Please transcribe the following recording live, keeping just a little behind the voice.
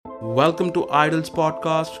Welcome to Idol's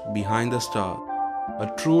podcast Behind the Star,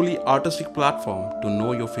 a truly artistic platform to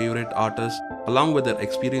know your favorite artists along with their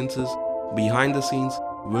experiences, behind the scenes,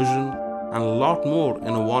 vision, and a lot more in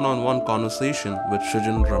a one-on-one conversation with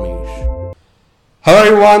Srijan Ramesh. Hello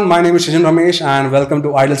everyone, my name is Srijan Ramesh and welcome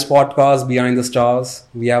to Idol's podcast Behind the Stars.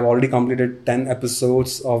 We have already completed 10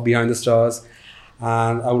 episodes of Behind the Stars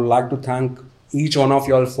and I would like to thank each one of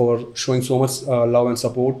y'all for showing so much love and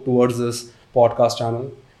support towards this podcast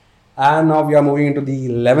channel. And now we are moving into the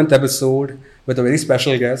 11th episode with a very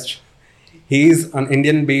special guest. He is an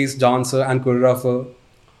Indian-based dancer and choreographer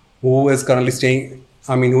who is currently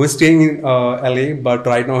who is staying in LA, but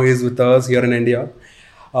right now he is with us here in India.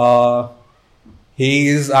 He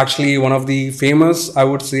is actually one of the famous, I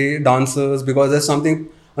would say, dancers because there's something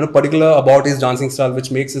particular about his dancing style which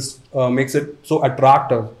makes it so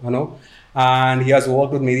attractive, And he has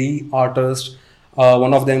worked with many artists.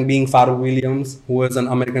 One of them being Pharrell Williams, who is an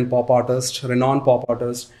American pop artist, renowned pop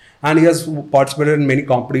artist, and he has participated in many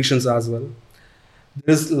competitions as well.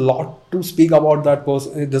 There's a lot to speak about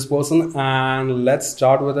this person, and let's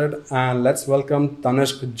start with it. And let's welcome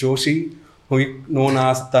Tanishq Joshi, who is known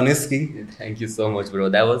as Tanishki. Thank you so much, bro.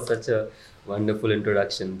 That was such a wonderful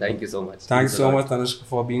introduction. Thank you so much. Thanks so much, Tanishq,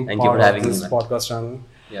 for being Thank part you for having of this me, man. podcast channel.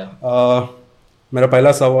 Yeah. मेरा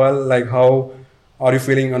पहला सवाल, like, how are you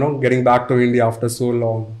feeling, getting back to India after so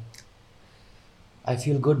long? I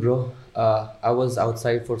feel good, bro. I was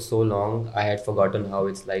outside for so long. I had forgotten how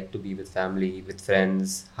it's like to be with family, with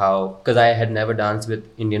friends. Because I had never danced with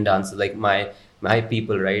Indian dancers, like my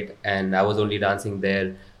people, right? And I was only dancing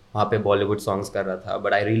there. वहाँ पे Bollywood songs कर रहा था.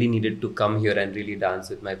 But I really needed to come here and really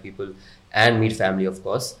dance with my people and meet family, of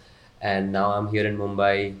course. And now I'm here in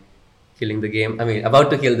Mumbai, killing the game.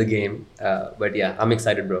 About to kill the game. But yeah, I'm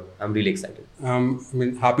excited, bro. I'm really excited.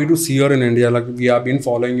 Happy to see you in India. Like, we have been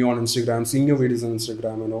following you on Instagram, seeing your videos on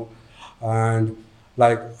Instagram, and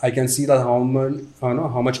like I can see that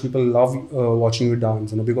how much people love watching you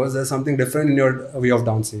dance, because there's something different in your way of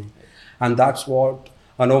dancing, and that's what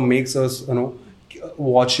makes us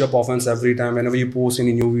watch your performance every time whenever you post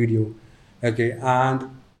any new video. Okay, and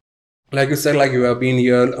like you said, like you have been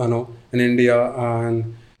here, in India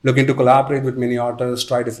and looking to collaborate with many artists,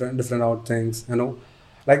 try different out things,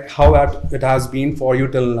 like how it has been for you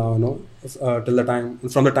till now,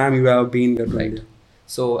 from the time you have been here to Right. India.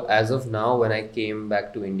 So as of now, when I came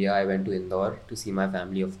back to India, I went to Indore to see my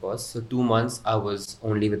family, of course. So 2 months I was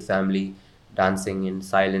only with family, dancing in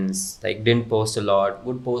silence, like didn't post a lot,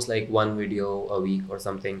 would post like one video a week or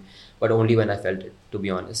something, but only when I felt it, to be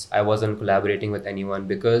honest. I wasn't collaborating with anyone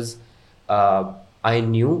because I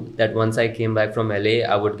knew that once I came back from LA,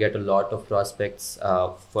 I would get a lot of prospects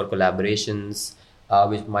for collaborations,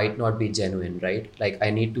 which might not be genuine, right? Like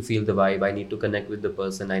I need to feel the vibe, I need to connect with the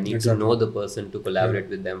person, I need Exactly. to know the person to collaborate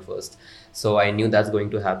with them first. So I knew that's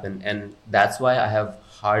going to happen, and that's why I have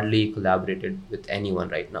hardly collaborated with anyone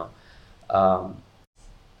right now.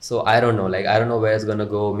 So I don't know, like I don't know where it's gonna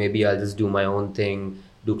go. Maybe I'll just do my own thing,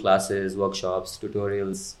 do classes, workshops,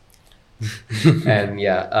 tutorials, and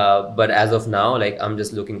yeah. But as of now, like I'm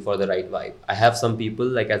just looking for the right vibe. I have some people,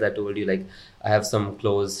 like as I told you, like I have some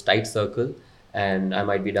close, tight circle, and I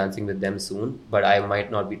might be dancing with them soon. But I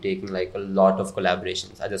might not be taking like a lot of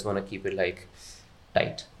collaborations. I just want to keep it like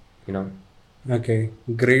tight. Okay,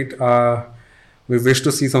 great. We wish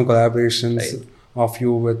to see some collaborations Right. of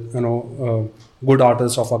you with good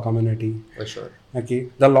artists of our community. For sure. Okay,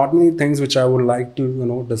 there are a lot many things which I would like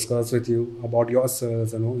to discuss with you about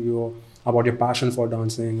yourself, about your passion for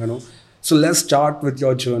dancing. So let's start with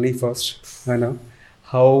your journey first.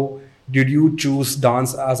 How did you choose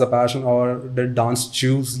dance as a passion, or did dance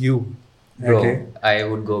choose you? Bro, Okay. I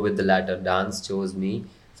would go with the latter. Dance chose me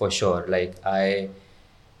for sure.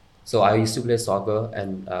 So I used to play soccer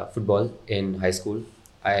and football in high school.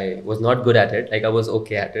 I was not good at it. Like I was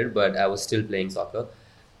okay at it, but I was still playing soccer.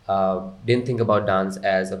 Didn't think about dance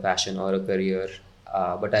as a passion or a career.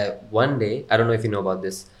 But one day, I don't know if you know about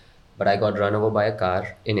this, but I got run over by a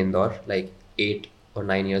car in Indore like 8 or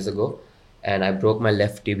 9 years ago, and I broke my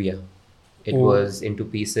left tibia. It Oh. was into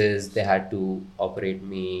pieces. They had to operate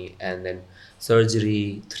me, and then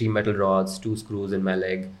surgery, 3 metal rods, 2 screws in my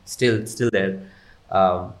leg, still there.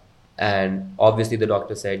 Um, and obviously the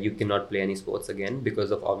doctor said you cannot play any sports again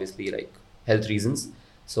because of obviously like health reasons.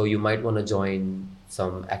 So you might want to join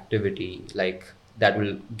some activity like that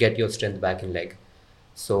will get your strength back in leg.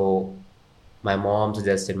 So my mom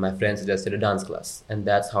suggested, my friend suggested a dance class, and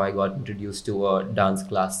that's how I got introduced to a dance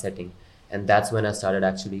class setting. And that's when I started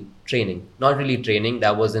actually training. Not really training,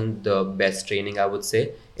 that wasn't the best training, I would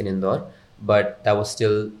say, in Indore, but that was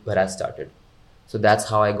still where I started. So that's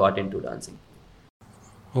how I got into dancing.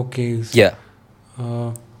 Okay. Yeah,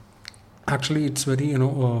 Uh, Actually, it's very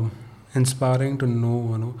inspiring to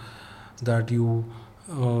know that you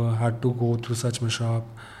had to go through such mishap.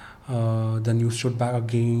 Then you stood back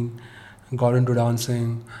again, got into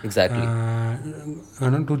dancing, exactly.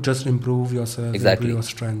 to just improve yourself, improve your Exactly.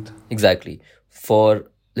 strength. Exactly. For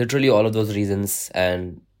literally all of those reasons,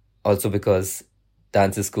 and also because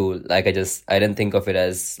dance is cool. Like I didn't think of it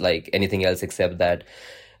as like anything else except that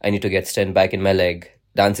I need to get strength back in my leg.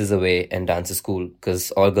 Dance is a way, and dance is cool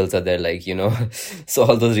because all girls are there, like, you know. So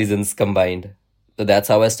all those reasons combined. So that's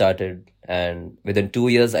how I started. And within 2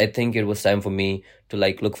 years, I think it was time for me to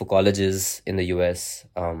like look for colleges in the US.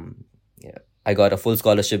 Yeah, I got a full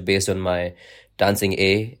scholarship based on my dancing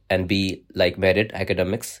A and B like merit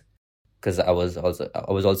academics because I was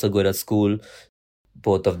also good at school,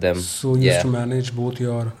 both of them. So you used to Yeah, manage both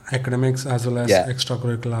your academics as well as yeah,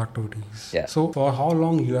 extracurricular activities. yeah. So for how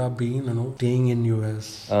long you have been staying in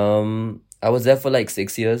US? I was there for like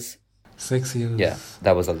 6 years. 6 years. Yeah,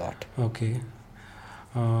 that was a lot. Okay.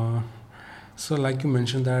 Uh, so like you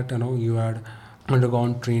mentioned that you had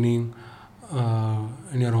undergone training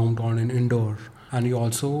in your hometown in indoor, and you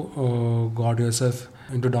also got yourself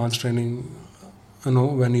into dance training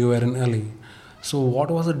when you were in LA. So what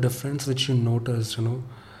was the difference which you noticed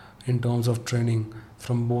in terms of training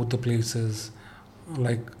from both the places?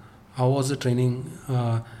 Like how was the training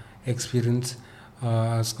experience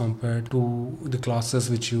as compared to the classes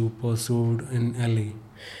which you pursued in LA?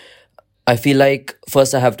 I feel like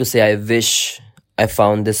first I have to say I wish I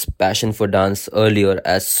found this passion for dance earlier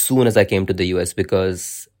as soon as I came to the US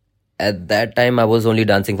because at that time I was only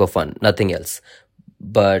dancing for fun, nothing else.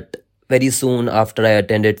 But very soon after I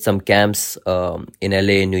attended some camps in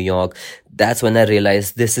LA, New York, that's when I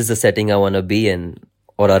realized this is the setting I want to be in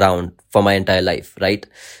or around for my entire life, right?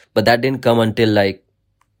 But that didn't come until like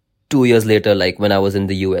 2 years later, like when I was in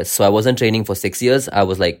the US. So I wasn't training for 6 years. I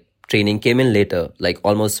was like, training came in later, like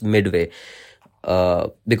almost midway.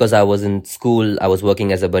 Because I was in school, I was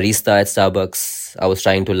working as a barista at Starbucks. I was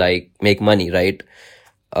trying to like make money, right?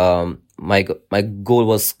 My goal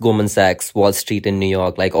was Goldman Sachs, Wall Street in New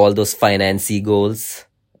York, like all those financy goals.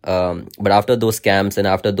 But after those camps and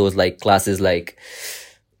after those like classes, like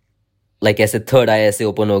ऐसे third eye ऐसे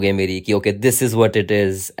open हो गई मेरी कि okay, this is what it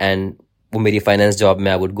is. And वो मेरी finance job में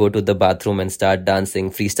I would go to the bathroom and start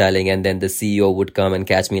dancing, freestyling, and then the CEO would come and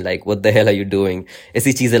catch me like, what the hell are you doing?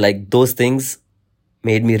 ऐसी चीजें, like those things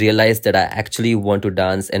made me realize that I actually want to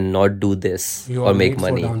dance and not do this You or are make made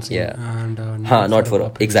for money. dancing Yeah. and Huh, not not for a for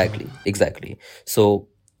corporate exactly, job. exactly. So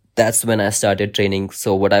that's when I started training.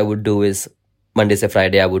 So what I would do is Monday to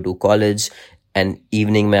Friday I would do college, and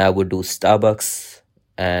evening में I would do Starbucks,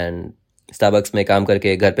 and Starbucks में काम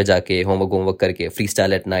करके घर पे जाके homework करके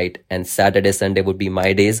freestyle at night, and Saturday Sunday would be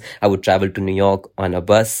my days. I would travel to New York on a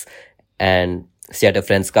bus and stay at a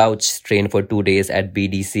friend's couch, train for 2 days at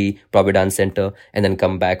BDC, Providence Center, and then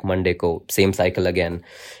come back Monday ko, same cycle again.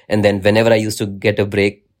 And then whenever I used to get a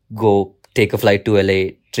break, go take a flight to LA,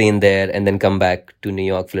 train there, and then come back to New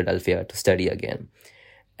York, Philadelphia to study again.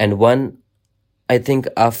 And I think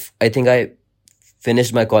I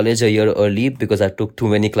finished my college a year early because I took too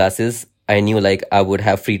many classes. I knew like I would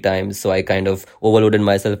have free time, so I kind of overloaded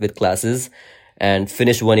myself with classes and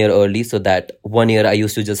finished 1 year early, so that 1 year I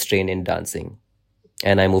used to just train in dancing,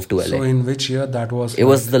 and I moved to So LA. in which year that was? It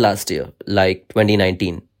was the last year, like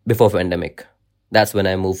 2019, before pandemic. That's when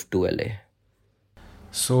I moved to LA.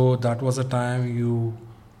 So that was the time you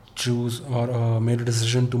choose or made a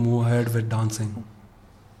decision to move ahead with dancing.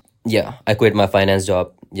 Yeah, I quit my finance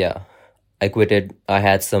job. Yeah, I quit it. I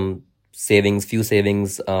had some savings, few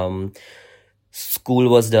savings. School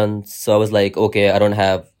was done, so I was like, okay, I didn't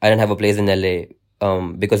have a place in LA,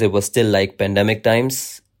 because it was still like pandemic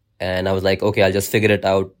times, and I was like, okay, I'll just figure it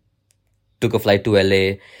out. Took a flight to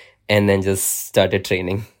LA, and then just started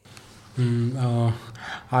training.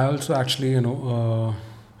 I also actually,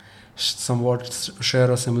 somewhat share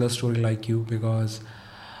a similar story like you because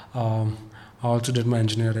um, I also did my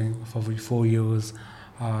engineering for 4 years.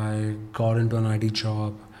 I got into an IT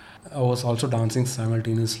job. I was also dancing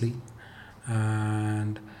simultaneously,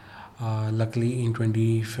 and luckily in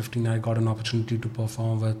 2015 I got an opportunity to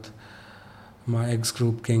perform with my ex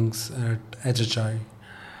group Kings at HHI.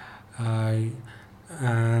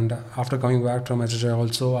 And after coming back from HHI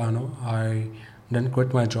also, I didn't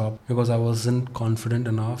quit my job because I wasn't confident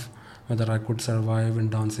enough whether I could survive in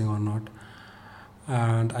dancing or not.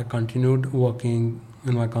 And I continued working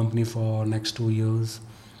in my company for next 2 years.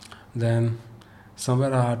 Then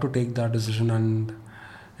somewhere I had to take that decision, and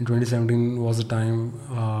in 2017 was the time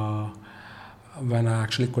when I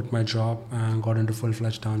actually quit my job and got into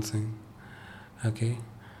full-fledged dancing. Okay.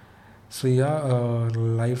 So yeah,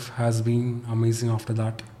 life has been amazing after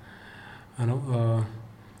that, you know,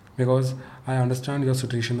 because I understand your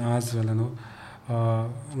situation as well, you know.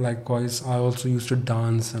 Likewise, I also used to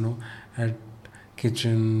dance, you know, at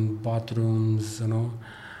kitchen, bathrooms, you know,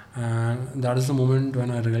 and that is the moment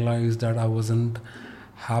when I realized that I wasn't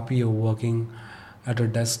happier working at a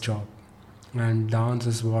desk job, and dance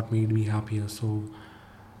is what made me happier. So,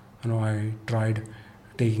 you know, I tried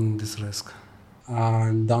taking this risk,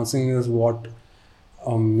 and dancing is what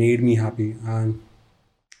made me happy. And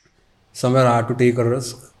somewhere I had to take a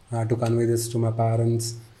risk. I had to convey this to my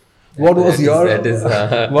parents. What was your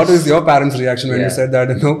what is your parents' reaction when you Yeah. said that,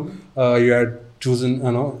 you know, you had chosen,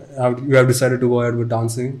 you know, you have decided to go ahead with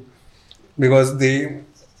dancing? Because they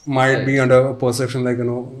might Right. be under a perception like, you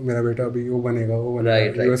know, मेरा बेटा अभी वो बनेगा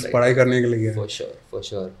Right, right, US right, पढ़ाई right. करने के लिए गया है. For sure, for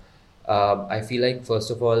sure. I feel like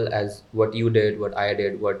first of all, as what you did, what I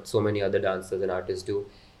did, what so many other dancers and artists do,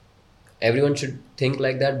 everyone should think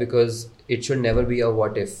like that, because it should never be a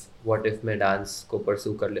what if. What if मैं dance को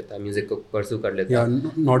pursue कर लेता, music को pursue कर लेता. Yeah,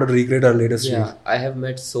 not a regret or latest Yeah, stage. I have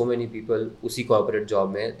met so many people उसी corporate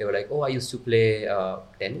job में. They were like, oh, I used to play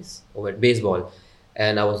tennis or baseball,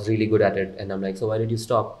 and I was really good at it. And I'm like, so why did you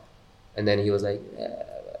stop? And then he was like,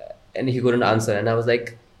 and he couldn't answer. And I was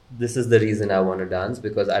like, this is the reason I want to dance,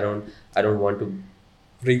 because I don't want to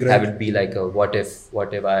Regret. have it be like a what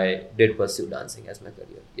if I did pursue dancing as my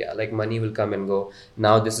career. Yeah, like money will come and go.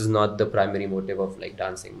 Now this is not the primary motive of like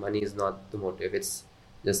dancing. Money is not the motive. It's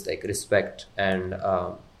just like respect and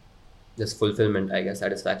just fulfillment, I guess,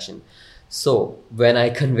 satisfaction. So when I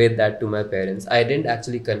conveyed that to my parents, I didn't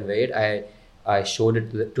actually convey it. I showed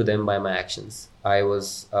it to them by my actions. I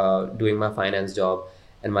was doing my finance job,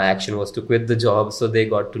 and my action was to quit the job, so they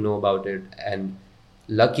got to know about it. And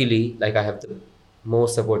luckily, like, I have the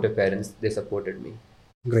most supportive parents. They supported me.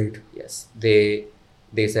 Great. Yes,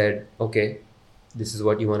 they said, okay, this is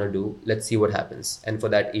what you want to do. Let's see what happens. And for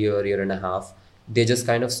that year and a half, they just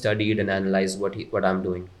kind of studied and analyzed what I'm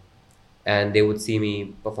doing. And they would see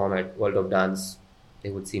me perform at World of Dance.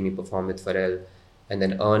 They would see me perform with Pharrell, and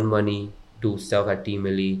then earn money, do stuff at Team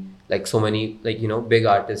Millie. Like so many, like, you know, big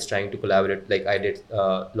artists trying to collaborate. Like I did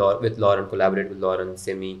with Lauren, collaborate with Lauren,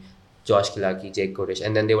 Simi, Josh Kilaki, Jake Kodesh.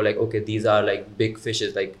 And then they were like, okay, these are like big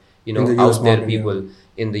fishes, like, you In know, the US out there market, yeah. people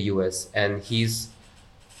in the US. And he's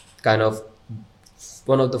kind of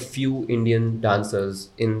one of the few Indian dancers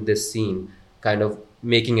in this scene, kind of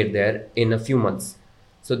making it there in a few months.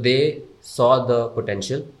 So they saw the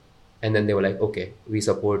potential, and then they were like, okay, we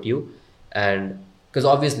support you. And because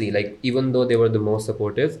obviously, like, even though they were the most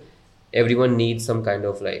supportive, everyone needs some kind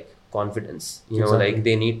of like confidence, you know, Exactly. like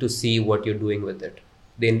they need to see what you're doing with it.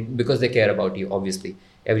 Because they care about you, obviously.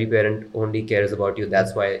 Every parent only cares about you.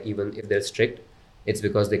 That's why even if they're strict, it's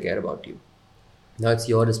because they care about you. Now it's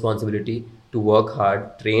your responsibility to work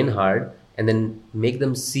hard, train hard, and then make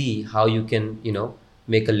them see how you can, you know,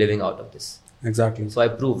 make a living out of this. Exactly. So I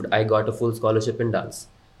proved. I got a full scholarship in dance.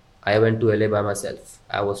 I went to LA by myself.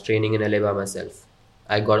 I was training in LA by myself.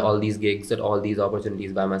 I got all these gigs and all these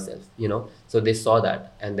opportunities by myself, you know. So they saw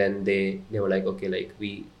that, and then they were like, okay, like,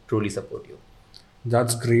 we truly support you.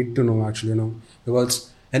 That's great to know, actually, you know,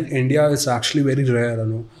 because in India it's actually very rare, you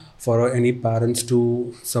know, for any parents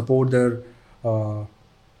to support their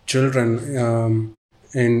children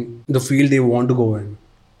in the field they want to go in.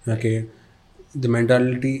 Okay, the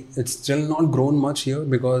mentality, it's still not grown much here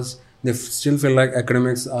because they still feel like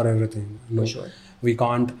academics are everything. You know? For sure. We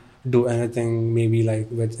can't do anything maybe like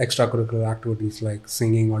with extracurricular activities like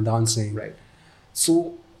singing or dancing. Right.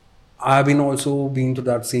 So I've been also been through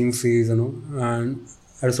that same phase, you know, and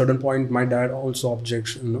at a certain point, my dad also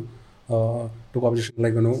objection, you know, took objection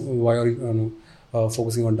like, you know, why are you know,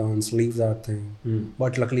 focusing on dance? Leave that thing.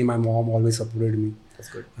 But luckily, my mom always supported me, That's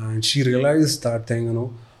good. and she realized that thing, you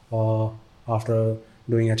know, after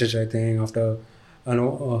doing HHI thing, after, you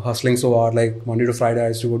know, hustling so hard, like Monday to Friday, I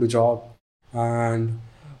used to go to job, and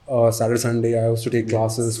Saturday Sunday I used to take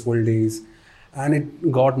classes full days, and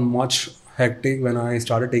it got much hectic when I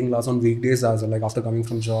started taking class on weekdays as well, like after coming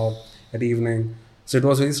from job at evening. So it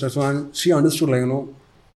was very stressful, and she understood, like, you know,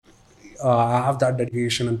 I have that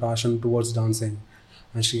dedication and passion towards dancing,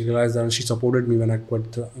 and she realized that, and she supported me when I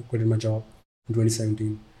quitted my job in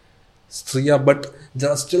 2017. So yeah, but there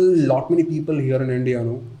are still a lot many people here in India, you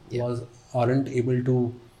know, Yeah. aren't able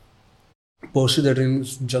to pursue their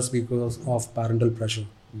dreams just because of parental pressure.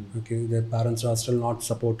 Okay, their parents are still not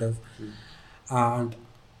supportive, and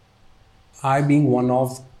I being one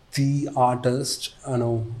of the artists, you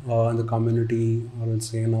know, in the community, or let's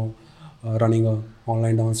say, you know, running a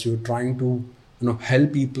online dance studio, trying to, you know,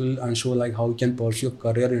 help people and show like how you can pursue a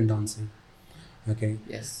career in dancing. Okay,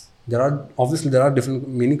 Yes. there are different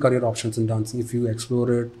many career options in dancing if you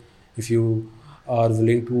explore it, if you are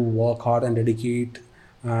willing to work hard and dedicate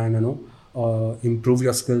and improve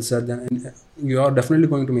your skill set, then you are definitely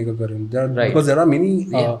going to make a career there, because Right. there are many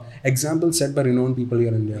Yeah. examples set by renowned people here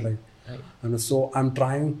in India, Right. right? Right. And so I'm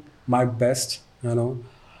trying my best,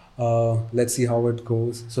 let's see how it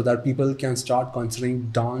goes, so that people can start considering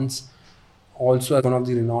dance also as one of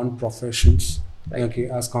the renowned professions, Right. okay,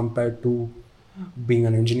 as compared to being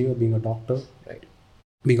an engineer, being a doctor, Right.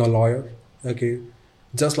 being a lawyer, okay,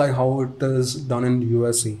 just like how it is done in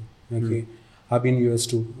USA, okay. I've been US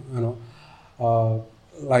too,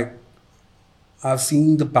 like I've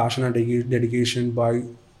seen the passion and dedication by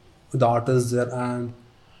the artists there, and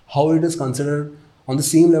how it is considered on the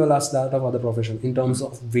same level as that of other profession in terms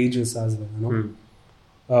of wages as well.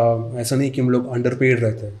 ऐसा नहीं कि हम लोग underpaid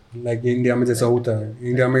रहते हैं like India में जैसा होता है.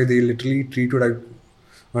 इंडिया में दे लिटरली ट्रीट लाइक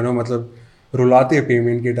मतलब रुलाते हैं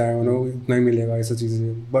पेमेंट के टाइम इतना ही मिलेगा ऐसा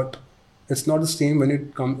चीज़ें. But it's not the same when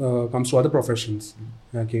it comes to other professions.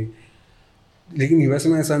 Okay, लेकिन यूएस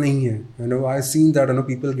में ऐसा नहीं है. I seen that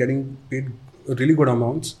people getting paid really good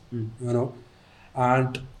amounts,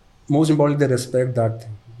 and most importantly, they respect that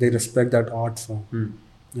thing. They respect that art form.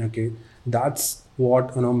 Okay, that's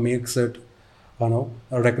what makes it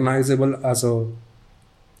recognizable as a,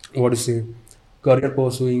 what to say, career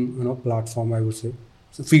pursuing platform, I would say.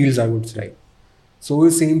 So fields, I would say. Right. So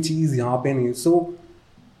ये same चीज़ यहाँ पे नहीं. So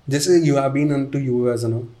जैसे you have been into US,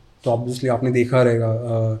 तो obviously आपने देखा रहेगा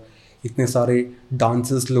इतने सारे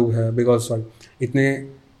dancers लोग हैं, because इतने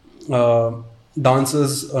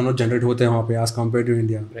डांसर्स जनरेट होते हैं वहाँ पे एज कम्पेयर टू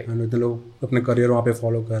इंडिया. इतने लोग अपने करियर वहाँ पे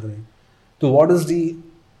फॉलो कर रहे हैं. तो व्हाट इज़ दी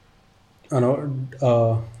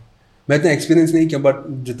मैं इतना एक्सपीरियंस नहीं किया, बट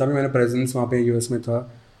जितना भी मैंने प्रेजेंस वहाँ पे यूएस में था,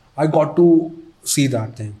 I got to see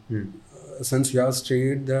that thing. Since you have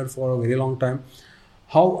stayed there for a very long time,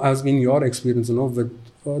 how has been your experience with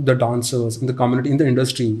the dancers in the community, in the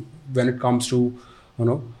industry, when it comes to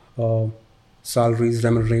salaries,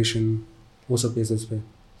 remuneration, वो सब basis पे?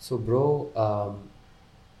 So, bro,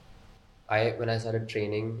 when I started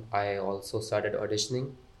training, I also started auditioning,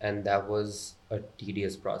 and that was a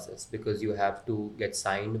tedious process because you have to get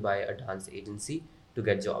signed by a dance agency to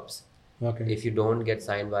get jobs. Okay. If you don't get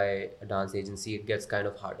signed by a dance agency, it gets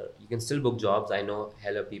kind of harder. You can still book jobs. I know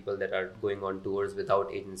hella people that are going on tours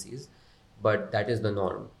without agencies, but that is the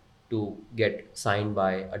norm, to get signed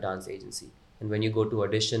by a dance agency. And when you go to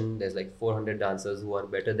audition, there's like 400 dancers who are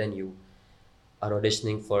better than you are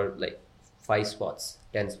auditioning for like 5 spots,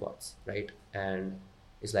 10 spots, right? And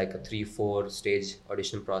it's like a 3-4 stage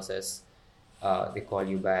audition process. They call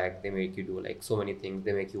you back, they make you do like so many things,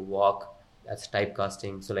 they make you walk. That's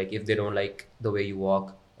typecasting. So like if they don't like the way you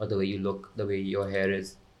walk or the way you look, the way your hair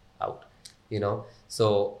is out,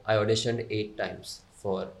 so I auditioned 8 times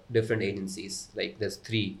for different agencies. Like there's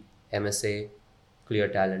 3: MSA, Clear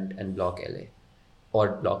Talent, and Block LA or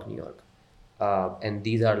Block New York. And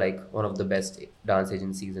these are like one of the best dance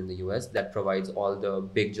agencies in the US that provides all the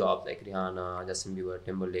big jobs like Rihanna, Justin Bieber,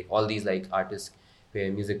 Timberlake, all these like artists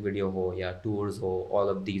where music video ho, yeah, tours ho, all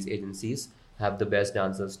of these agencies have the best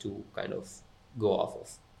dancers to kind of go off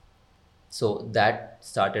of. So that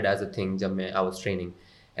started as a thing jab I was training,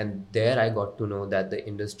 and there I got to know that the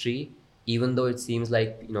industry, even though it seems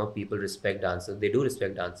like people respect dancers, they do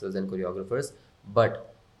respect dancers and choreographers,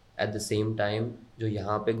 but at the same time जो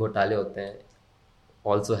यहाँ पे घोटाले होते हैं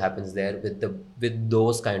also happens there with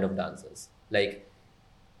those kind of dancers, like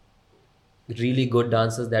really good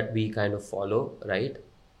dancers that we kind of follow, right?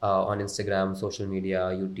 On Instagram, social media,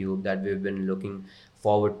 YouTube, that we've been looking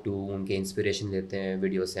forward to, उनके inspiration लेते हैं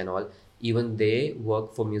videos and all. Even they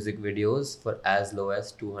work for music videos for as low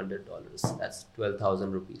as $200. That's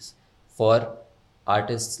 12,000 rupees for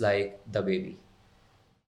artists like The Baby,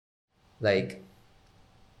 like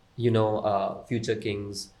Future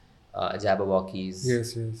Kings, Jabberwockies,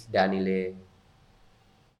 Yes. Danny Lay,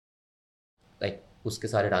 like uske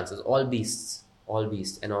sare dancers, all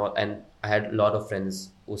beasts and all. And I had a lot of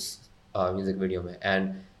friends us music video mein,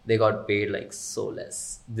 and they got paid like so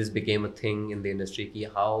less. This became a thing in the industry ki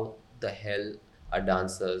how the hell are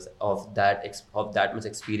dancers of that much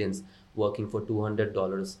experience working for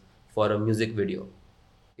 $200 for a music video,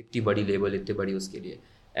 itni badi label, itni badi uske liye.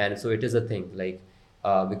 And so it is a thing, like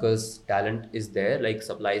because talent is there, like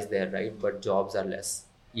supply is there, right? But jobs are less,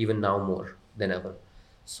 even now more than ever.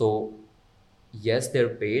 So yes, they're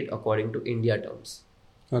paid according to India terms.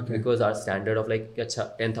 Okay. Because our standard of like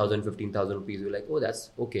 10,000, 15,000 rupees, we're like, oh,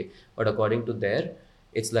 that's okay. But according to there,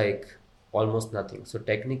 it's like almost nothing. So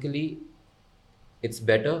technically it's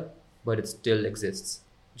better, but it still exists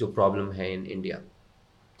जो problem है in India.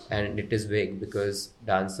 and it is big because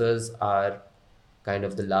dancers are kind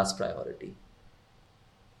of the last priority,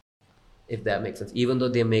 if that makes sense. Even though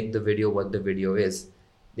they make the video what the video is,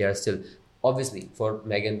 they are still, obviously, for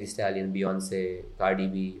Megan Thee Stallion, Beyonce, Cardi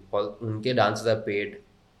B, all unke dancers are paid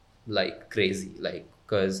like crazy, like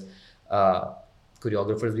because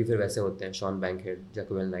choreographers भी फिर वैसे होते हैं, Sean Bankhead,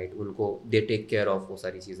 Jacobel Knight, उनको they take care of वो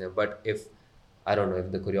सारी चीज़ें. But if I don't know,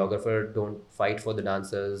 if the choreographer don't fight for the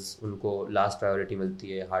dancers, उनको last priority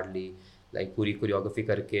मिलती है hardly, like पूरी choreography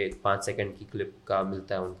करके 5 सेकंड की clip का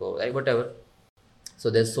मिलता है उनको, like whatever.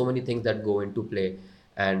 So there's so many things that go into play.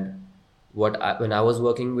 And when I was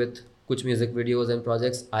working with kuch music videos and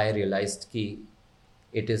projects, I realized ki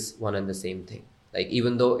it is one and the same thing. Like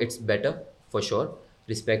even though it's better for sure,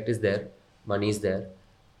 respect is there, money is there,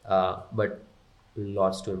 but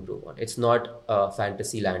lots to improve on. It's not a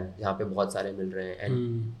fantasy land जहाँ पे बहुत सारे मिल रहे हैं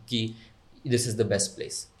and कि this is the best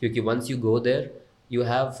place. क्योंकि once you go there, you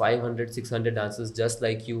have 500, 600 dancers just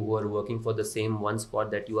like you who are working for the same one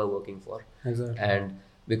spot that you are working for. Exactly. And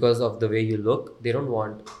because of the way you look, they don't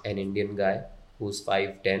want an Indian guy who's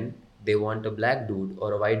 5'10". They want a black dude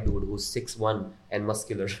or a white dude who's 6'1" and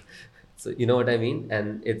muscular. So you know what I mean?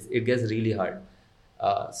 And it gets really hard.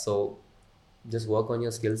 So just work on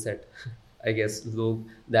your skill set. I guess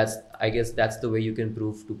that's the way you can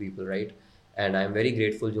prove to people, right? And I'm very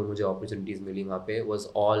grateful जो मुझे opportunities मिली वहाँ पे was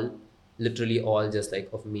literally all just like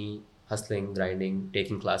of me hustling, grinding,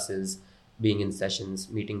 taking classes, being in sessions,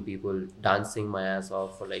 meeting people, dancing my ass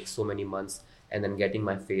off for like so many months, and then getting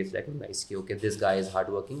my face recognized. Okay, this guy is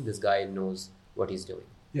hardworking. This guy knows what he's doing.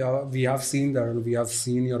 Yeah, we have seen that. We have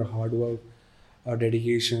seen your hard work,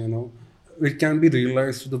 dedication. It can be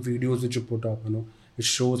realized through the videos which you put up. It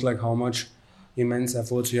shows like how much immense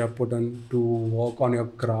efforts you have put in to work on your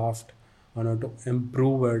craft, to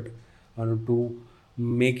improve it, to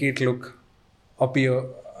make it look appear,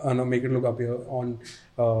 on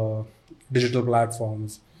digital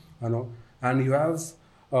platforms, and you have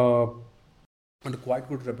and a quite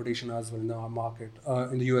good reputation as well in the market,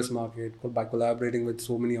 in the US market, by collaborating with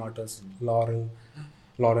so many artists, Lauren,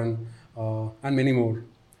 and many more.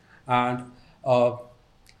 And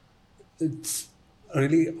it's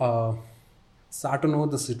really sad to know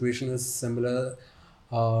the situation is similar,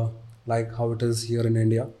 like how it is here in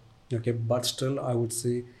India. Okay, but still, I would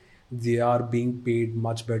say they are being paid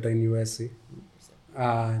much better in USA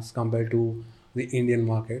as compared to the Indian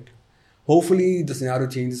market. Hopefully, the scenario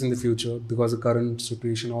changes in the future because the current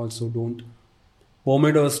situation also don't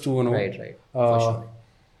permit us to, Right. For sure.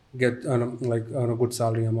 get a good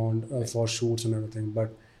salary amount for shoots and everything.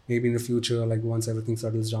 But maybe in the future, like once everything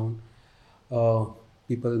settles down,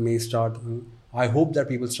 people may start. I hope that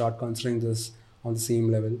people start considering this on the same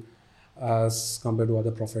level as compared to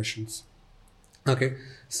other professions. Okay,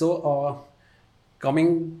 so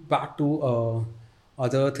coming back to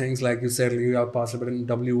other things, like you said, you have participated in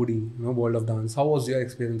WD, World of Dance. How was your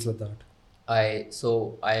experience with that? I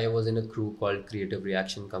was in a crew called Creative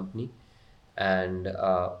Reaction Company, and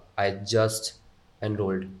I just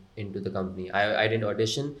enrolled into the company. I didn't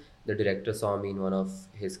audition. The director saw me in one of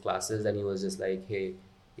his classes, and he was just like, "Hey,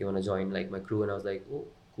 you wanna join like my crew?" And I was like, "Oh,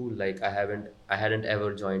 cool!" Like I hadn't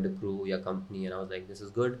ever joined a crew or company, and I was like, "This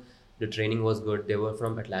is good." The training was good. They were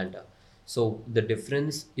from Atlanta, so the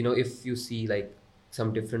difference, if you see like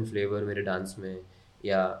some different flavor मेरे dance में,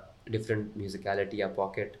 yeah, different musicality या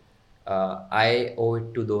pocket, I owe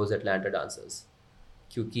it to those Atlanta dancers.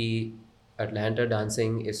 क्योंकि Atlanta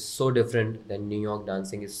dancing is so different than New York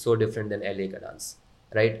dancing is so different than LA का dance,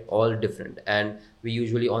 right? All different. And we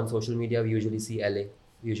usually on social media, we usually see LA,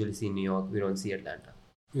 we usually see New York, we don't see Atlanta.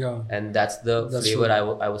 Yeah. And that's the That's flavor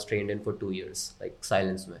true. I was trained in for 2 years, like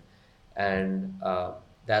silence में. And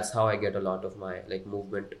that's how I get a lot of my like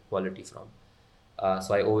movement quality from.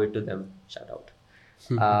 So I owe it to them. Shout out.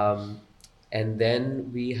 And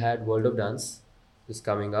then we had World of Dance is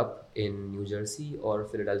coming up in New Jersey or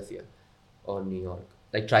Philadelphia or New York,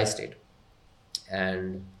 like tri-state.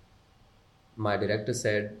 And my director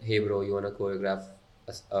said, "Hey bro, you wanna choreograph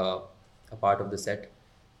a part of the set?"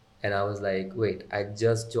 And I was like, "Wait, I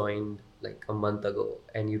just joined like a month ago,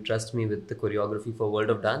 and you trust me with the choreography for World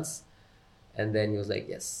of Dance?" And then he was like,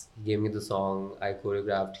 "Yes." He gave me the song. I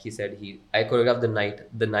choreographed. He said I choreographed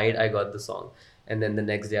the night I got the song, and then the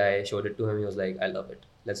next day I showed it to him. He was like, "I love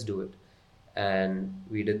it. Let's do it." And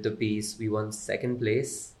we did the piece. We won second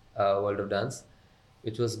place, World of Dance,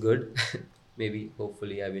 which was good. Maybe,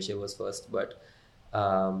 hopefully, I wish it was first, but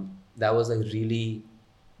that was a really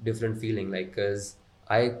different feeling. Like, cause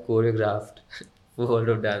I choreographed for World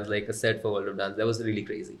of Dance, like a set for World of Dance. That was really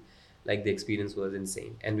crazy. Like the experience was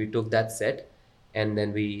insane, and we took that set and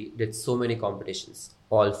then we did so many competitions,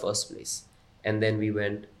 all first place, and then we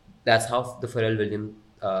went. That's how the Pharrell Williams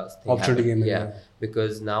thing Opportunity happened. came in, Yeah, yeah.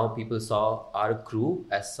 because now people saw our crew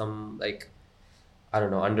as some like, I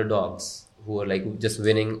don't know, underdogs who were like just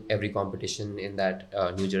winning every competition in that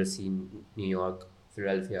New Jersey, New York,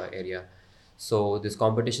 Philadelphia area. So this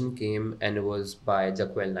competition came and it was by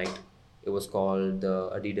Jaquel Knight. It was called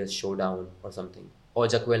the Adidas Showdown or something, or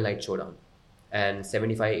Jaquel Knight Showdown. And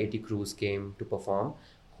 75, 80 crews came to perform.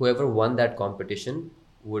 Whoever won that competition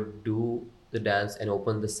would do the dance and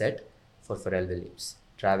open the set for Pharrell Williams,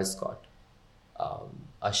 Travis Scott,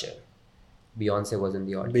 Usher. Beyonce was in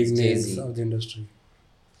the Big audience, Jay names Z. of the industry.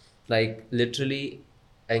 Like literally,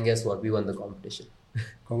 and guess what? We won the competition.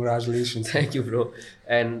 Congratulations. Thank you, bro.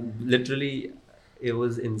 And literally, it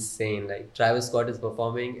was insane. Like Travis Scott is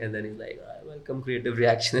performing, and then he's like, "I welcome creative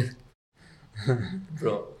reaction."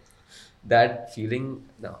 Bro, that feeling,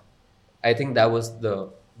 no, I think that was the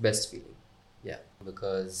best feeling. Yeah,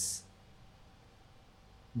 because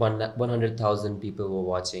 100,000 people were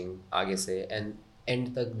watching आगे से, and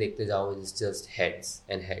end तक देखते जाओ, it's just heads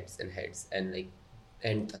and heads and heads and like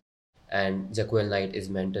end तक. And Jaquel Knight is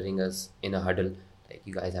mentoring us in a huddle, like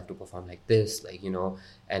you guys have to perform like this, like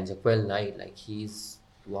and Jaquel Knight, like he's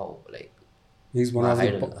wow, like He's one my of the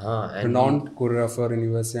idol. And renowned choreographer in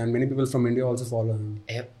USA, and many people from India also follow him.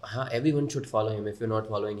 everyone should follow him. If you're not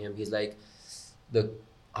following him, he's like the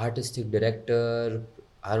artistic director,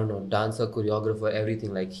 I don't know, dancer, choreographer,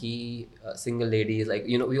 everything. Like he, single ladies, like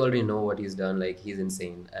we already know what he's done. Like he's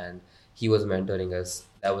insane, and he was mentoring us.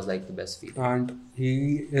 That was like the best feeling. And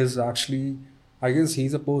he is actually, I guess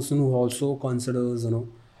he's a person who also considers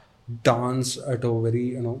dance at a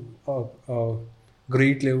very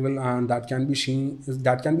great level, and that can be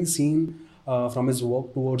seen from his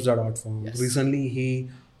work towards that art form. Yes. Recently, he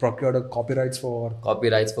procured a Copyrights for dance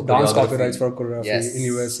choreography. copyrights for choreography Yes. in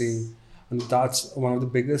USA, and that's one of the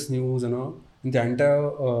biggest news in the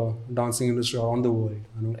entire dancing industry around the world.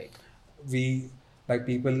 Right. We, like,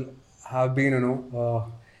 people have been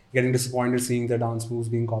getting disappointed seeing their dance moves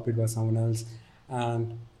being copied by someone else,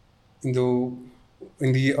 and in the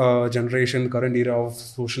current era of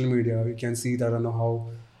social media, we can see that how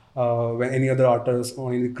when any other artists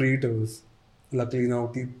or any creators, luckily now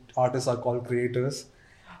the artists are called creators,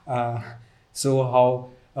 uh, so how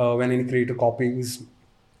when any creator copies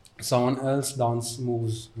someone else dance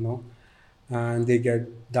moves, and they get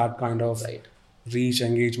that kind of Right. reach,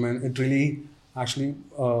 engagement, it really actually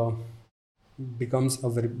becomes a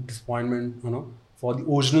very disappointment, for the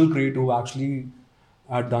original creator who actually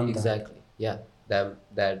had done that. Exactly. Yeah.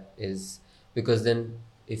 That is because then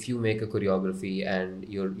if you make a choreography and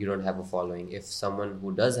you don't have a following, if someone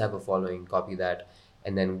who does have a following copy that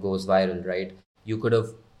and then goes viral, right? You could have,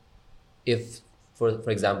 if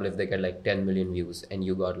for example, if they get like 10 million views and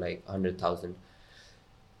you got like 100,000,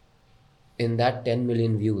 in that 10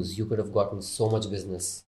 million views, you could have gotten so much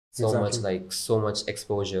business, Exactly. so much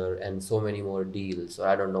exposure and so many more deals, or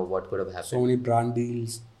I don't know what could have happened. So many brand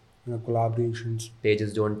deals, collaborations.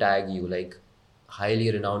 Pages don't tag you, like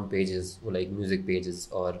highly renowned pages or like music pages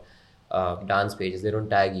or dance pages, they don't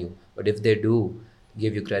tag you, but if they do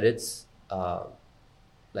give you credits,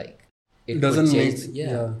 like It could doesn't change. make-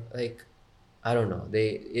 Yeah, yeah. like I don't know,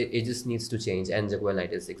 it just needs to change, and Jaquel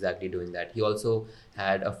Knight is exactly doing that. He also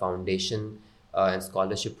had a foundation and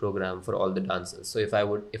scholarship program for all the dancers. So if I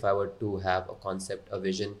were to have a concept, a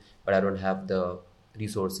vision, but I don't have the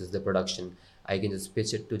resources, the production, I can just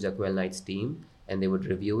pitch it to Jaquel Knight's team and they would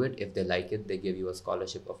review it. If they like it, they give you a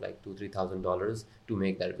scholarship of like $2,000-$3,000 to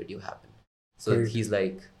make that video happen. So Great. he's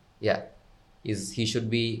like, yeah, he should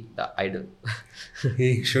be the idol.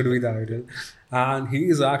 He should be the idol, and he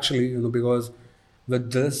is actually, because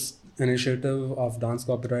with this initiative of dance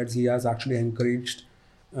copyrights, he has actually encouraged,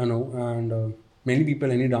 and many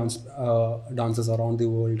people, any dancers around the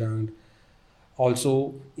world, and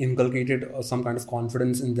also inculcated some kind of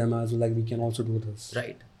confidence in them as well, like we can also do this.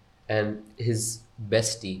 Right. And his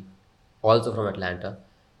bestie, also from Atlanta,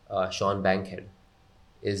 Sean Bankhead,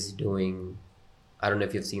 is doing. I don't know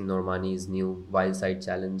if you've seen Normani's new Wild Side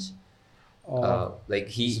Challenge. Like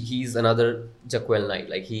he's another Jaquel Knight.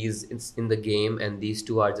 Like it's in the game, and these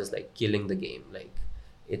two are just like killing the game. Like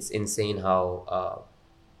it's insane how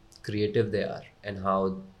creative they are and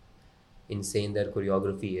how insane their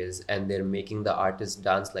choreography is, and they're making the artists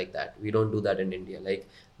dance like that. We don't do that in India. Like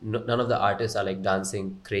none of the artists are like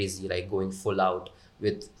dancing crazy, like going full out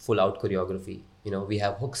with full out choreography. We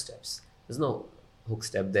have hook steps. There's no hook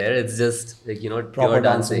step there. It's just like Proper pure dancing,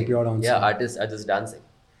 dancing. pure dancing. Yeah, artists are just dancing.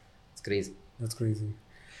 It's crazy. That's crazy.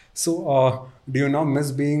 So, do you now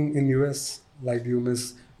miss being in US? Like, do you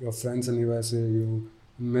miss your friends in USA? You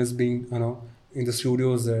miss being, in the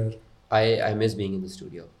studios there? I miss being in the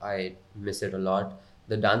studio. I miss it a lot.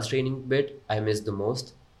 The dance training bit I miss the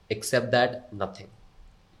most. Except that, nothing.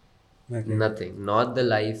 Okay. Nothing. Not the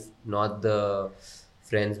life, not the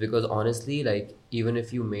friends. Because honestly, like even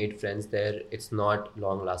if you made friends there, it's not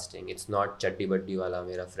long lasting. It's not chatti batti wala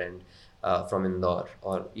mera friend from Indore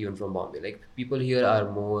or even from Bombay. Like people here are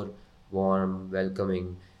more warm,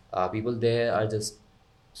 welcoming. People there are just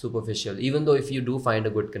superficial. Even though if you do find a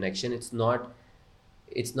good connection, it's not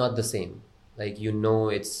the same. Like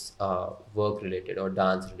it's work related or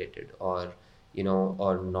dance related or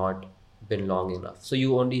or not been long enough. So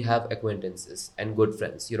you only have acquaintances and good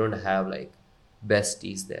friends. You don't have like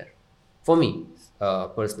besties there. For me,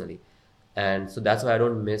 personally, and so that's why I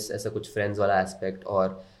don't miss as a kuch friends wala aspect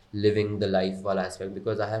or living the life wala aspect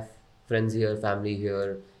because I have friends here, family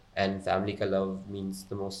here, and family ka love means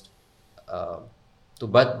the most. Uh,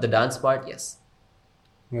 but the dance part, yes.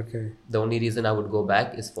 Okay. The only reason I would go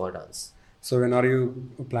back is for dance. So when are you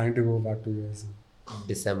planning to go back to USA?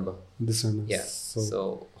 December. December. Yeah. So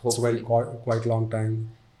So it's hopefully, quite long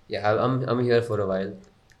time, yeah, I'm here for a while.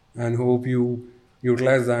 and hope you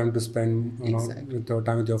utilize them to spend Exactly. with your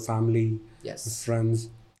time with your family, Yes. friends,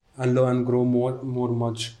 and learn and grow more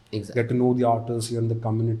much. Exactly. Get to know the artists here in the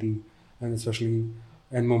community, and especially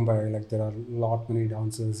in Mumbai, like there are a lot many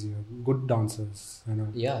dancers here, good dancers.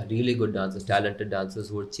 Yeah, really good dancers, talented dancers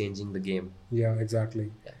who are changing the game. Yeah,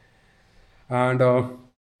 exactly. Yeah. And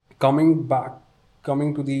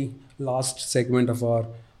coming to the last segment of our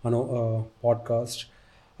podcast.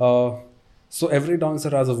 Uh, so every dancer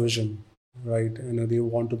has a vision, right? They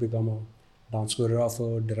want to become a dance choreographer,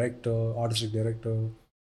 director, artistic director,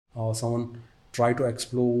 someone try to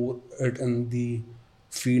explore it in the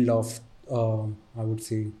field of I would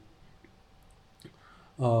say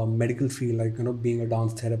medical field, like being a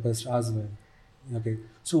dance therapist as well. Okay,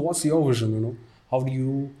 so what's your vision? How do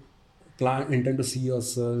you intend to see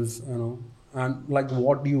yourself? And like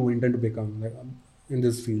what do you intend to become like in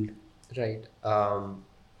this field? Right.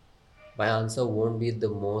 My answer won't be the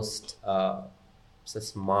most so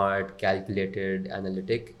smart, calculated,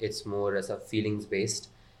 analytic. It's more as a feelings based.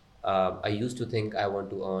 I used to think I want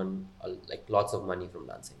to earn like lots of money from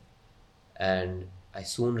dancing, and I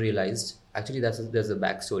soon realized actually there's a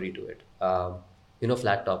backstory to it.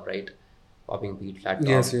 Flat top, right? Popping Pete, flat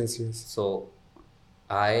Yes, top. yes, yes. So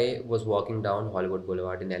I was walking down Hollywood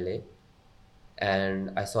Boulevard in LA,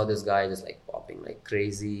 and I saw this guy just like popping like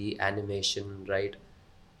crazy animation, right?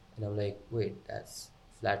 And I'm like, wait, that's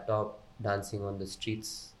flat top dancing on the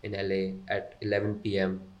streets in LA at 11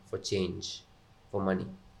 p.m. for change, for money.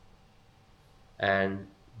 And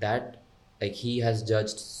that, like, he has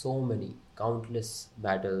judged so many, countless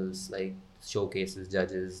battles, like showcases,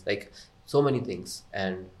 judges, like so many things.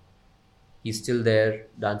 And he's still there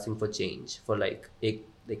dancing for change, for like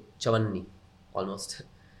chavanni almost.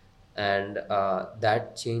 And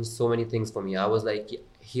that changed so many things for me. I was like,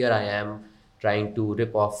 here I am trying to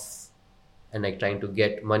rip off and like trying to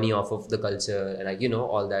get money off of the culture and like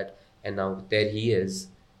all that, and now there he is,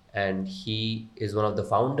 and he is one of the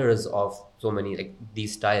founders of so many like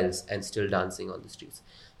these styles and still dancing on the streets.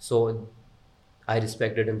 So I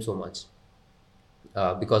respected him so much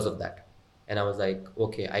because of that. And I was like,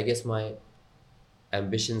 okay, I guess my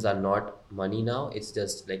ambitions are not money now, it's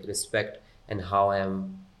just like respect and how I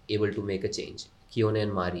am able to make a change. Kione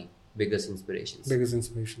and Mari, biggest inspirations. Biggest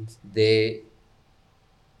inspirations. They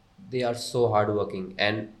are so hardworking,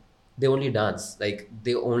 and they only dance. Like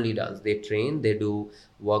they only dance. They train, they do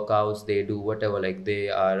workouts, they do whatever. Like they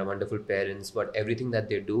are wonderful parents, but everything that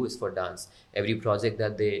they do is for dance. Every project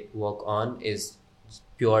that they work on is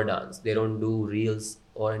pure dance. They don't do reels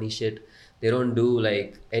or any shit. They don't do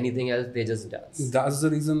like anything else. They just dance. That's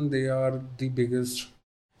the reason they are the biggest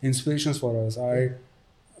inspirations for us. I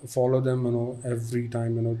follow them, every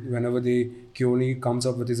time, whenever they Kioni comes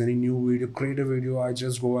up with his any new video, creative video, I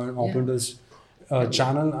just go and open this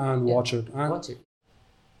channel and Yeah. watch it. And Watch it.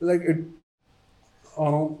 like it,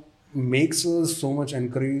 makes us so much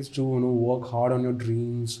encouraged to work hard on your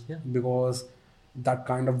dreams. Yeah. Because that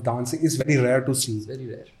kind of dancing is very rare to see. It's very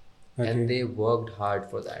rare. Okay. And they worked hard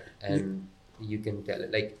for that. And you can tell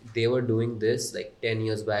it. Like they were doing this like 10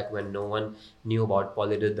 years back when no one knew about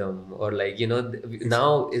polyrhythm or like,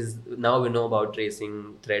 now we know about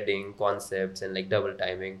tracing, threading, concepts and like double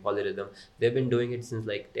timing, polyrhythm. They've been doing it since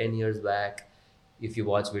like 10 years back. If you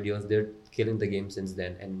watch videos, they're killing the game since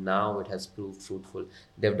then. And now it has proved fruitful.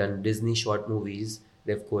 They've done Disney short movies.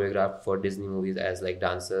 They've choreographed for Disney movies as like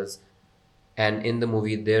dancers. And in the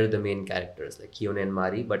movie, they're the main characters, like Kione and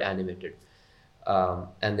Mari, but animated.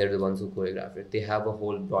 and they're the ones who choreograph it. They have a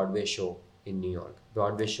whole Broadway show in New York.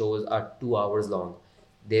 Broadway shows are 2 hours long.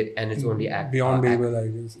 And it's only Beyond Babel, I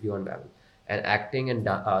guess. Beyond Babel. And acting and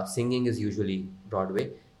singing is usually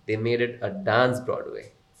Broadway. They made it a dance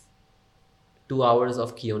Broadway. 2 hours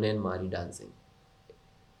of Keone and Mari dancing.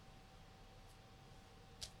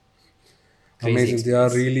 Crazy Amazing. They are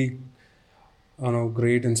experience. really,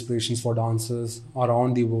 great inspirations for dancers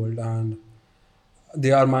around the world, and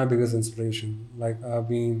they are my biggest inspiration. Like I've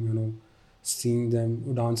been, seeing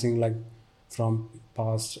them dancing like from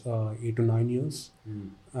past 8 to 9 years,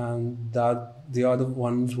 and that they are the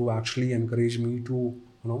ones who actually encourage me to,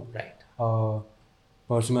 Right.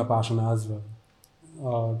 pursue my passion as well.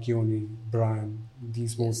 Keone, Brian,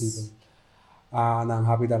 these four Yes. people, and I'm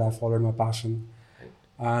happy that I followed my passion, Right.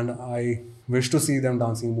 and I wish to see them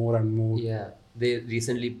dancing more and more. Yeah. They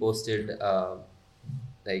recently posted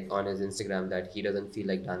like on his Instagram that he doesn't feel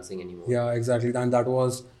like dancing anymore. Yeah, exactly. And that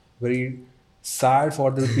was very sad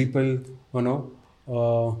for the people,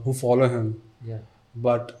 who follow him. Yeah.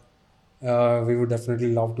 But we would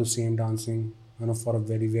definitely love to see him dancing, for a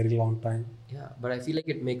very, very long time. Yeah, but I feel like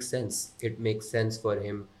it makes sense. It makes sense for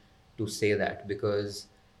him to say that because,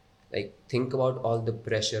 like, think about all the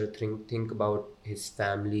pressure. Think about his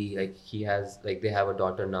family. Like, they have a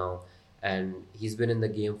daughter now, and he's been in the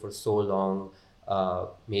game for so long,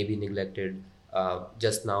 maybe neglected,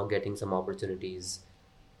 just now getting some opportunities.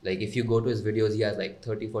 Like, if you go to his videos, he has like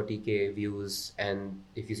 30-40K views, and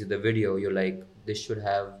if you see the video, you're like, this should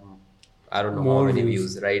have, I don't know how More many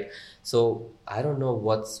views. views, right? So I don't know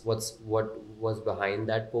what was behind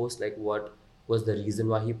that post, like what was the reason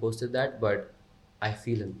why he posted that, but I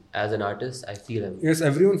feel him as an artist. I feel him. Yes,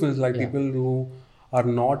 everyone feels like Yeah. people who are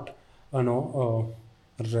not,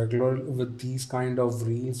 regular with these kind of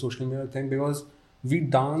real social media thing, because we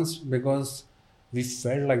dance because we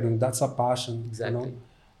felt like doing. That's our passion, Exactly.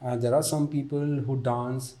 And there are some people who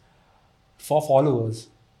dance for followers,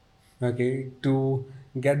 okay, to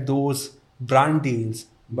get those brand deals.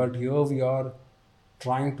 But here we are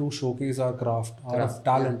trying to showcase our craft, our Craft,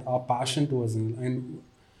 talent, our passion towards it, and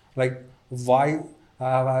like why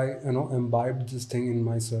have I imbibed this thing in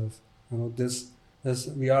myself? This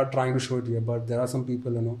we are trying to show it here, but there are some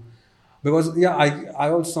people, because yeah, I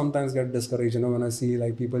also sometimes get discouraged, when I see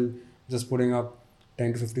like people just putting up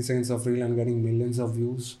 10 to 50 seconds of reel and getting millions of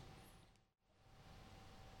views.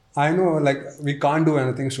 I know, like we can't do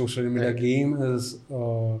anything. Social media Right. game is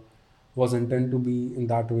was intended to be in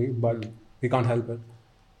that way, but we can't help it.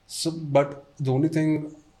 So, but the only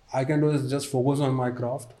thing I can do is just focus on my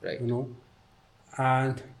craft, Right.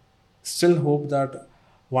 And still hope that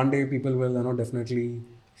one day people will, definitely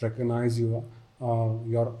recognize you,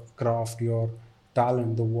 your craft, your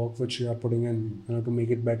talent, the work which you are putting in, to make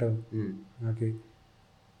it better. Mm. Okay.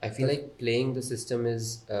 I feel like playing the system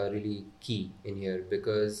is really key in here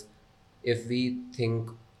because if we think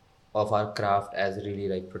of our craft as really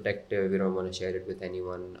like protective, we don't want to share it with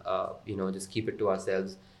anyone, just keep it to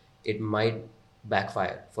ourselves, it might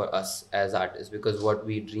backfire for us as artists because what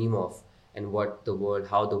we dream of and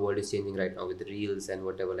how the world is changing right now with reels and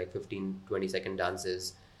whatever, like 15-20 second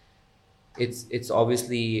dances, it's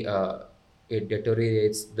obviously it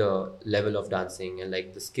deteriorates the level of dancing and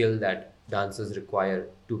like the skill that dancers require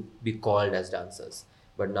to be called as dancers.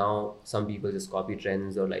 But now some people just copy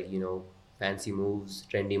trends or like fancy moves,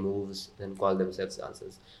 trendy moves, and call themselves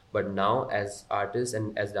dancers. But now as artists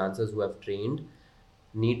and as dancers who have trained,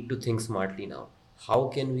 need to think smartly now. How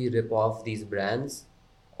can we rip off these brands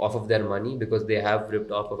off of their money because they have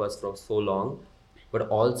ripped off of us for so long, but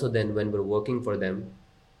also then when we're working for them,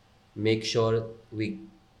 make sure we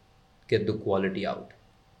get the quality out.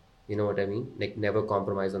 You know what I mean? Like never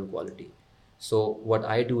compromise on quality. So what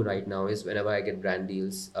I do right now is whenever I get brand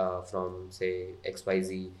deals from say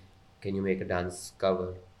XYZ, can you make a dance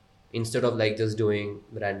cover? Instead of like just doing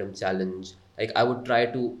random challenge, like I would try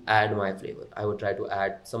to add my flavor. I would try to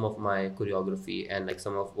add some of my choreography and like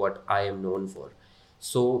some of what I am known for.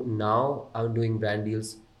 So now I'm doing brand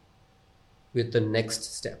deals with the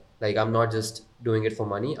next step. Like I'm not just doing it for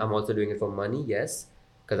money. I'm also doing it for money, yes,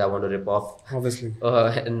 because I want to rip off Obviously.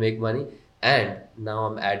 and make money. And now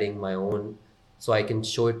I'm adding my own, so I can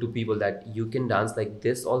show it to people that you can dance like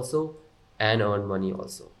this also and earn money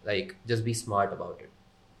also. Like just be smart about it.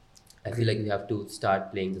 I feel like we have to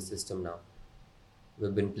start playing the system now.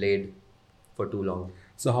 We've been played for too long.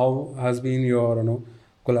 So how has been your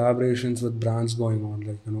collaborations with brands going on?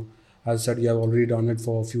 Like as I said, you have already done it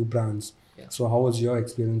for a few brands. Yeah. So how was your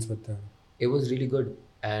experience with them? It was really good.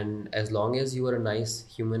 And as long as you are a nice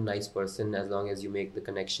human, nice person, as long as you make the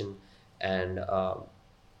connection and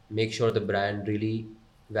make sure the brand really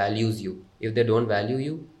values you. If they don't value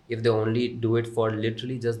you, if they only do it for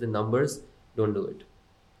literally just the numbers, don't do it.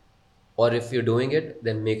 Or if you're doing it,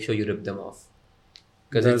 then make sure you rip them off.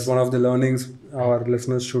 Because That's it's one of the learnings our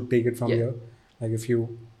listeners should take it from Yeah. here. Like if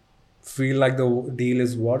you feel like the deal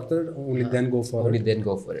is worth it, only then go for only it. then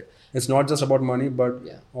go for it. It's not just about money, but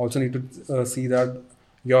Yeah. also need to see that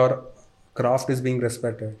your craft is being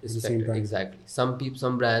respected at the same Respected, time. exactly.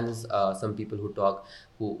 Some brands, some people who talk,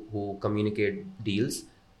 who communicate deals,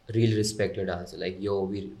 really respect your dancer. Like, yo,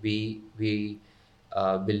 we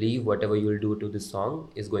believe whatever you'll do to this song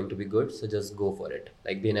is going to be good, so just go for it.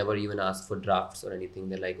 Like, they never even ask for drafts or anything.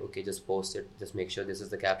 They're like, okay, just post it, just make sure this is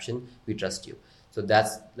the caption, we trust you. So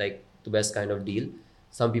that's like the best kind of deal.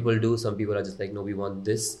 Some people do, some people are just like, no, we want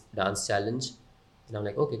this dance challenge. And I'm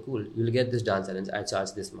like, okay, cool, you'll get this dance challenge, I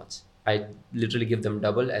charge this much. I literally give them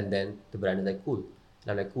double, and then the brand is like, cool.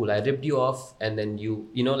 And I'm like, cool, I ripped you off, and then you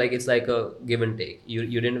know, like, it's like a give and take.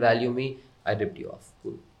 You didn't value me, I ripped you off.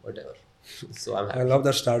 Cool, whatever. So I'm happy. I love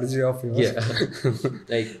that strategy of yours. Yeah.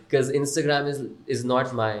 Like, because Instagram is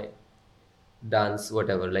not my dance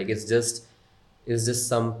whatever. Like, it's just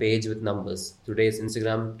some page with numbers. Today is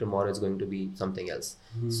Instagram, tomorrow is going to be something else.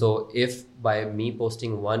 So if by me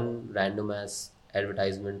posting one random ass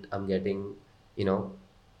advertisement I'm getting, you know,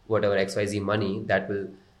 whatever XYZ money that will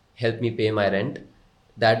help me pay my rent,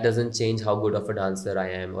 that doesn't change how good of a dancer I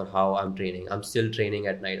am or how I'm training. I'm still training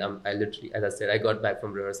at night. I literally, as I said, I got back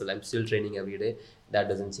from rehearsal, I'm still training every day. That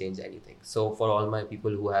doesn't change anything. So for all my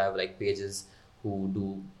people who have like pages, who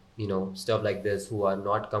do, you know, stuff like this, who are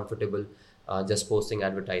not comfortable just posting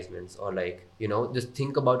advertisements, or like, you know, just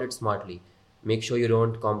think about it smartly. Make sure you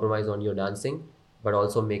don't compromise on your dancing, but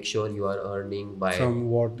also make sure you are earning by From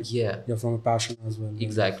what? Yeah, Yeah, from a passion as well.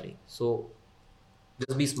 exactly. So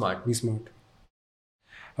just be smart. Be smart.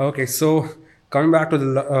 Okay, so coming back to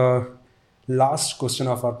the last question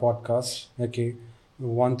of our podcast. Okay,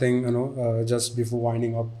 one thing, just before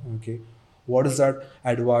winding up. Okay, what is that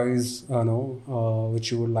advice,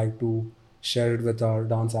 which you would like to share it with our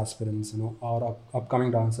dance aspirants, our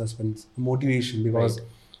upcoming dance aspirants? Motivation, because Right.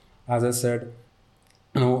 as I said,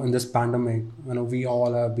 in this pandemic, we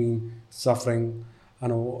all have been suffering.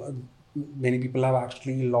 Many people have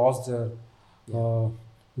actually lost their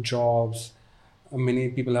jobs. Many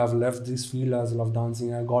people have left this field as well of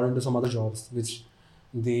dancing and got into some other jobs which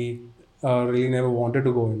they really never wanted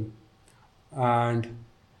to go in. And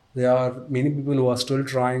there are many people who are still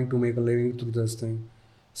trying to make a living through this thing.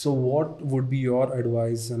 So what would be your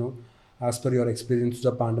advice, as per your experience with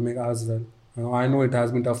the pandemic as well? I know it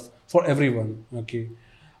has been tough for everyone. Okay,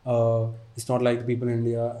 it's not like the people in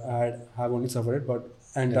India have only suffered it, but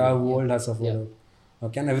entire world has suffered Yeah. it.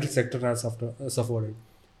 Okay, and every sector has suffered it.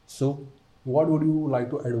 So, what would you like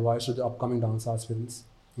to advise to the upcoming dance aspirants?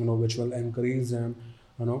 Which will encourage them,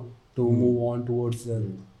 to move on towards their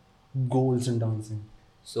goals in dancing.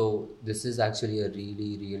 So this is actually a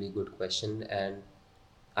really, really good question, and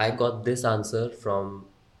I got this answer from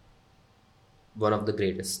one of the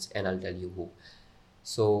greatest, and I'll tell you who.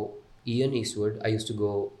 So Ian Eastwood, I used to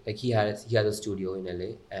go, like, he has a studio in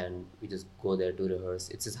LA, and we just go there to rehearse.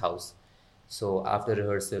 It's his house. So after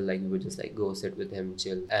rehearsal, like, we would just like go sit with him,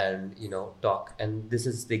 chill, and talk. And this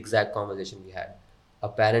is the exact conversation we had.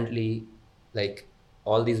 Apparently, like,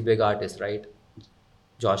 all these big artists, right?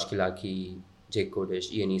 Josh Kilaki, Jake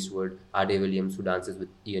Kodesh, Ian Eastwood, R.D. Williams, who dances with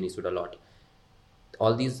Ian Eastwood a lot.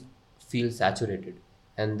 All these feel saturated,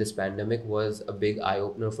 and this pandemic was a big eye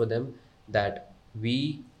opener for them, that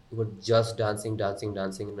we were just dancing,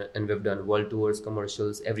 and we've done world tours,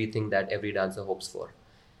 commercials, everything that every dancer hopes for.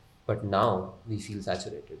 But now we feel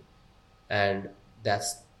saturated, and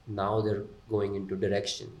that's now they're going into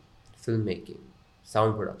direction, filmmaking,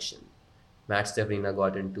 sound production. Matt Stefanina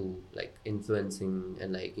got into like influencing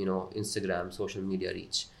and like Instagram, social media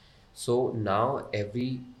reach. So now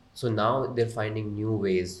they're finding new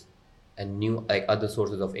ways and new like other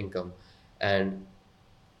sources of income, and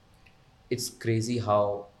it's crazy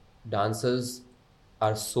how dancers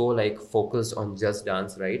are so like focused on just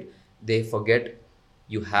dance, right? They forget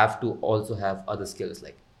you have to also have other skills.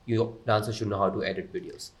 Like, dancers should know how to edit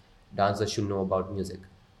videos, dancers should know about music,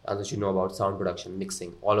 dancers should know about sound production,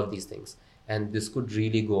 mixing, all of these things. And this could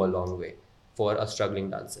really go a long way for a struggling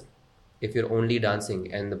dancer. If you're only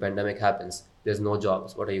dancing and the pandemic happens, there's no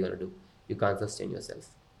jobs, what are you going to do? You can't sustain yourself.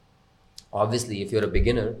 Obviously, if you're a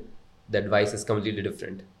beginner, the advice is completely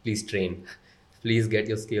different. Please train. Please get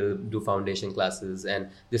your skill, do foundation classes. And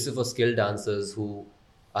this is for skilled dancers who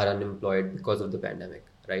are unemployed because of the pandemic,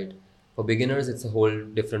 right? For beginners, it's a whole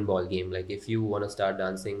different ball game. Like, if you want to start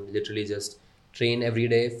dancing, literally just train every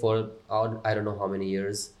day for I don't know how many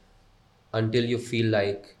years. until you feel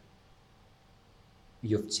like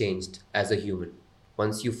you've changed as a human.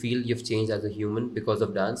 Once you feel you've changed as a human because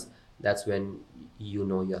of dance, that's when you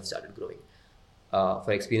know you have started growing.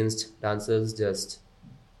 For experienced dancers, just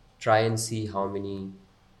try and see how many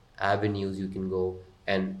avenues you can go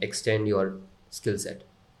and extend your skill set.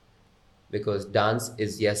 Because dance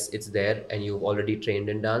is, yes, it's there and you've already trained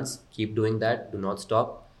in dance. Keep doing that. Do not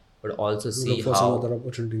stop. But also see Look for some how, other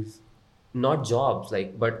opportunities. not jobs,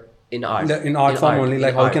 like, but in art. In art form only, in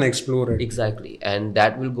like how you art. can explore it. Exactly. And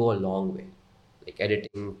that will go a long way. Like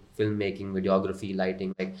editing, filmmaking, videography,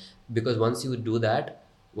 lighting. Like, because once you do that,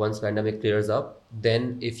 once pandemic clears up,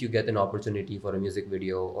 then if you get an opportunity for a music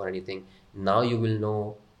video or anything, now you will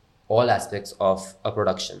know all aspects of a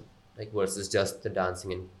production, like versus just the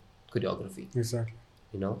dancing and choreography, Exactly.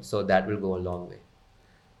 you know. So that will go a long way.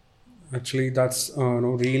 Actually, that's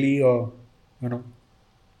really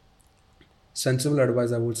sensible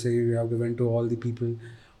advice, I would say, you have given to all the people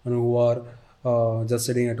who are just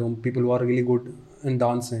sitting at home. People who are really good in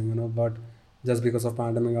dancing, but just because of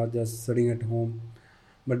pandemic are just sitting at home.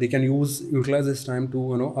 But they can utilize this time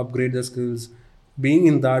to upgrade their skills, being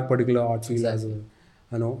in that particular art field as Exactly.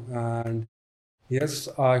 well. And yes,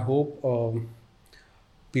 I hope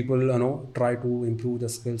people try to improve the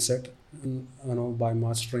skill set, by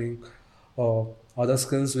mastering other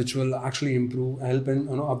skills which will actually improve, help in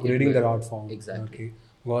upgrading their art form. Exactly. Okay,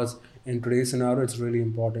 because in today's scenario it's really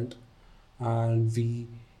important, and we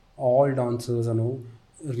all dancers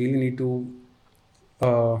really need to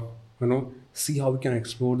see how we can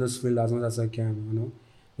explore this field as much as I can,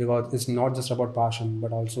 because it's not just about passion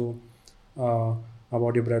but also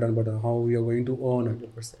about your bread and butter, how we are going to earn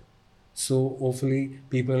it. 100%. So hopefully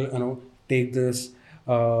people take this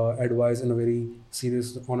advice in a very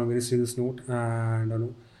serious note,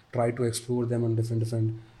 and try to explore them on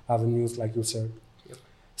different avenues, like you said. Yep.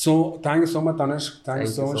 So thank you so much, Tanish. Thanks Thank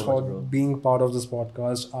so you much so for much, bro. being part of this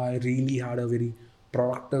podcast. I really had a very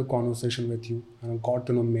productive conversation with you, and I got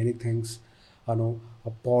to know many things,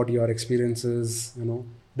 about your experiences,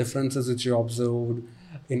 differences which you observed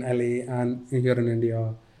in LA and here in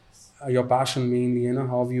India, your passion mainly,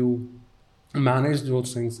 how you manage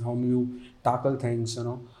those things, how you tackle things,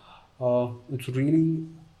 it's really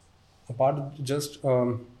apart of just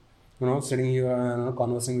sitting here and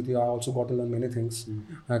conversing with you. I also got to learn many things.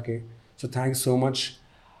 Okay, so thanks so much.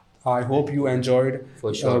 I hope you enjoyed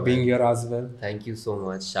For sure, being man. here as well. Thank you so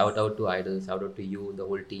much. Shout out to Idol, shout out to you, the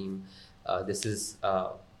whole team. This is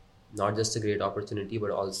not just a great opportunity,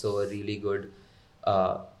 but also a really good,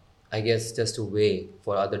 I guess, just a way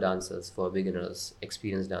for other dancers, for beginners,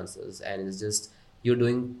 experienced dancers, and it's just you're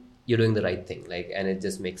doing the right thing, like, and it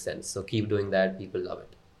just makes sense. So keep doing that. People love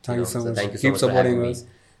it. Thank you so So much. thank you so Keep much for supporting having me. us.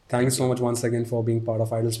 Thank you so much once again for being part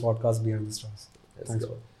of Idol's podcast Behind the Stars. Let's Thanks.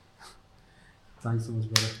 go. Thanks so much,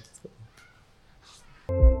 brother.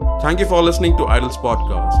 Thank you for listening to Idol's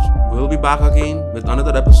podcast. We'll be back again with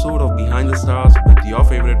another episode of Behind the Stars with your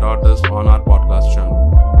favorite artist on our podcast channel.